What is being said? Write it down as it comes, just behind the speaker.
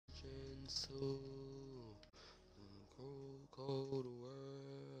to cold, cold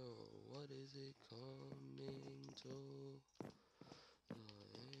world. What is it coming to? The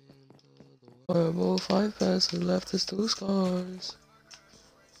end of the world. Both 5 passes left us 2 scars.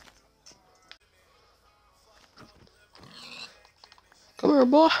 Come here,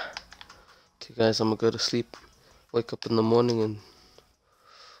 boy. Okay, guys, I'm gonna go to sleep. Wake up in the morning and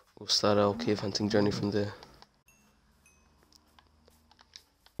we'll start our cave hunting journey from there.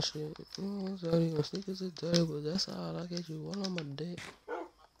 Shit, sorry, my sneakers are dirty, but that's all I get you one on my dick.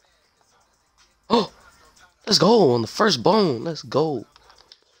 Oh, let's go on the first bone. Let's go.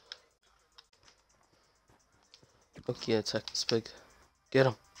 Okay, attack this pig. Get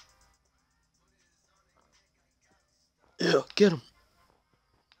him. Yeah, get him.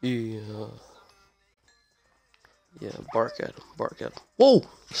 Yeah. Yeah, bark at him. Bark at him. Whoa!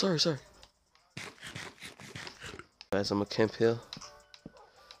 Sorry. Guys, I'm gonna camp here.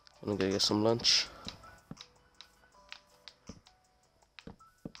 I'm gonna get some lunch.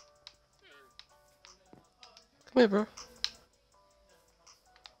 Come here, bro.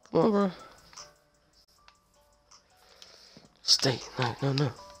 Come on, bro. Stay.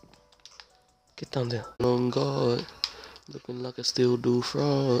 No. Get down there. On God. Looking like I still do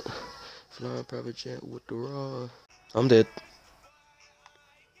fraud. Flying private jet with the rod. I'm dead.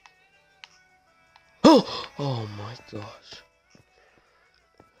 Oh my gosh.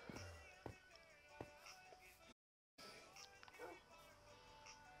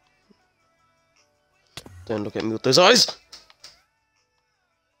 Don't look at me with those eyes.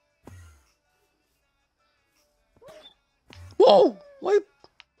 Whoa! Wait.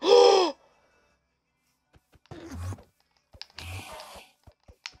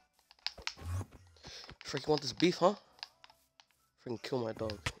 Freaking want this beef, huh? Freaking kill my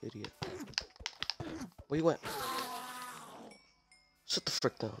dog, idiot. Where you at? Sit the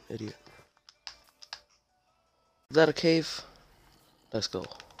frick down, idiot. Is that a cave? Let's go.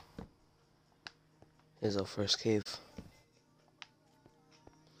 Here's our first cave.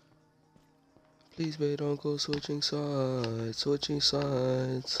 Please, babe, don't go switching sides. Switching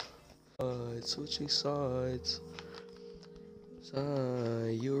sides. Switching sides.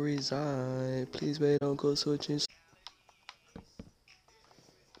 Side, you resign. Please, babe, don't go switching sides.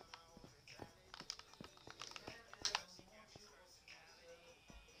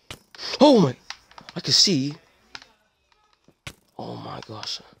 Oh my! I can see. Oh my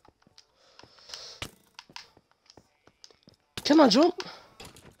gosh. Can I jump?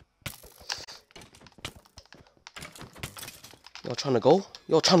 Y'all trying to go?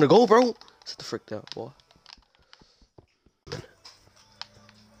 Y'all trying to go, bro? Sit the frick down, boy.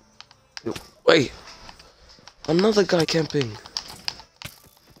 Yo, wait! Another guy camping.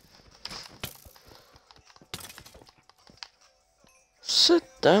 Sit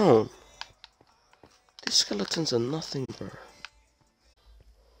down. These skeletons are nothing, bro.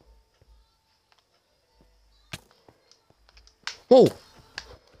 Whoa!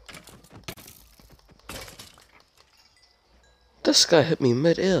 This guy hit me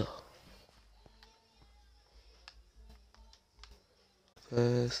mid-air.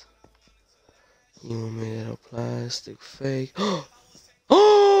 First, you made a plastic fake.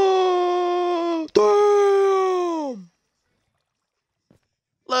 Oh! Damn!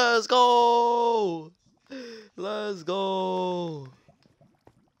 Let's go! Let's go!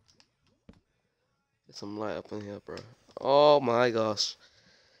 Get some light up in here, bro. Oh my gosh.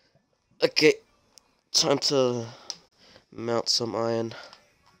 Okay, time to mount some iron.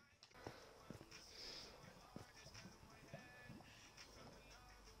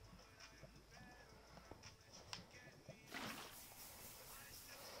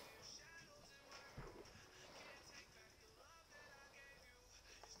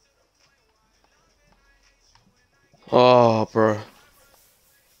 Oh, bro.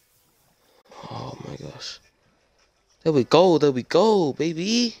 Oh my gosh. There we go,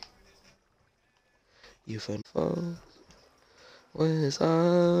 baby. You found phone. Where's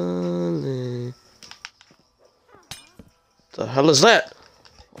Ollie? The hell is that?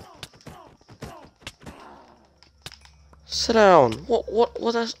 Sit down.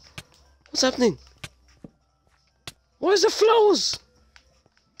 What's happening? Where's the flowers?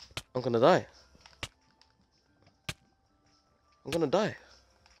 I'm gonna die. I'm gonna die.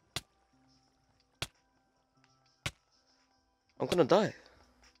 I'm gonna die.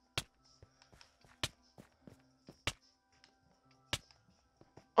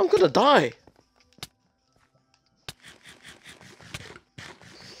 I'm gonna die.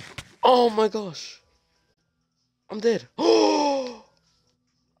 Oh my gosh. I'm dead. Oh,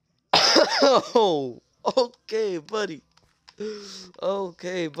 okay, buddy.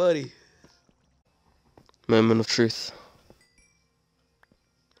 Okay, buddy. Moment of truth.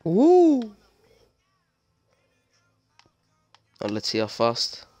 Woo! Now let's see how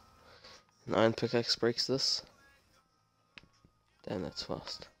fast an iron pickaxe breaks this. Damn, that's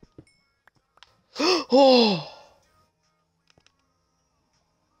fast. Oh!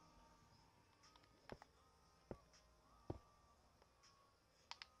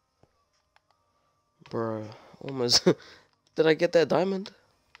 Bruh, almost. Did I get that diamond?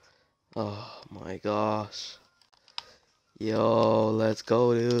 Oh my gosh. Yo, let's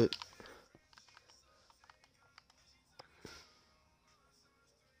go, dude.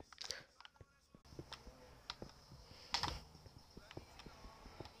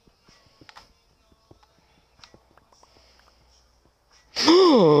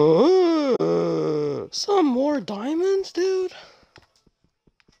 Some more diamonds, dude?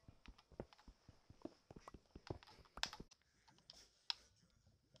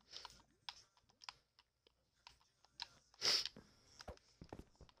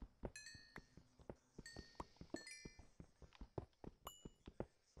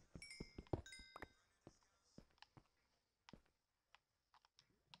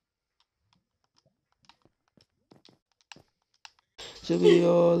 Should be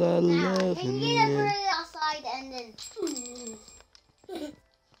all that love Can in you me. get it outside and then...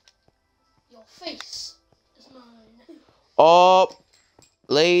 Your face is mine. Oh,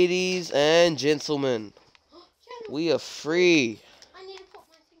 ladies and gentlemen, we are free. I need to put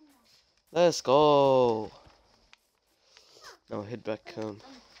my thing down. Let's go. Now head back home.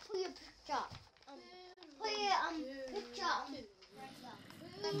 Put your picture. Put your picture right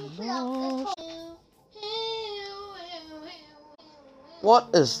there. Lost. What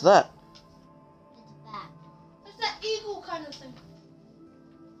is that? It's back. It's that eagle kind of thing.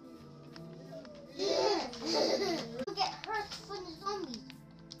 You get hurt from the zombies.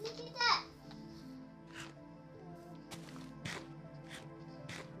 Look at that.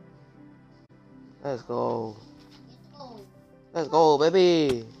 Let's go. Let's go. Let's go,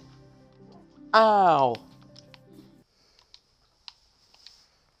 baby. Ow.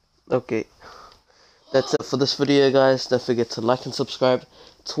 Okay. That's it for this video, guys. Don't forget to like and subscribe.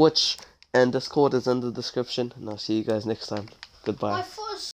 Twitch and Discord is in the description. And I'll see you guys next time. Goodbye. I thought